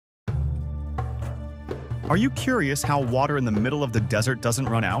Are you curious how water in the middle of the desert doesn't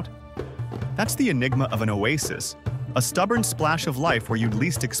run out? That's the enigma of an oasis, a stubborn splash of life where you'd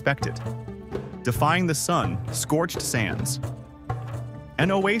least expect it. Defying the sun, scorched sands.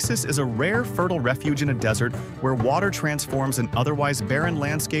 An oasis is a rare, fertile refuge in a desert where water transforms an otherwise barren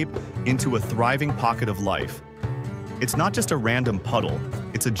landscape into a thriving pocket of life. It's not just a random puddle,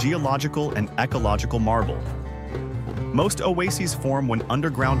 it's a geological and ecological marvel. Most oases form when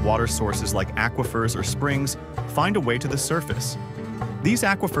underground water sources like aquifers or springs find a way to the surface. These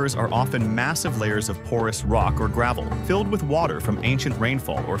aquifers are often massive layers of porous rock or gravel filled with water from ancient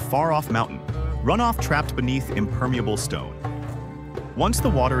rainfall or far-off mountain, runoff trapped beneath impermeable stone. Once the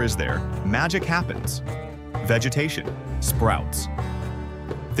water is there, magic happens. Vegetation sprouts.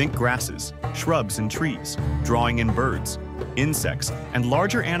 Think grasses, shrubs, and trees, drawing in birds, insects, and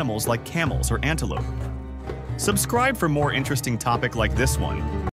larger animals like camels or antelope. Subscribe for more interesting topics like this one.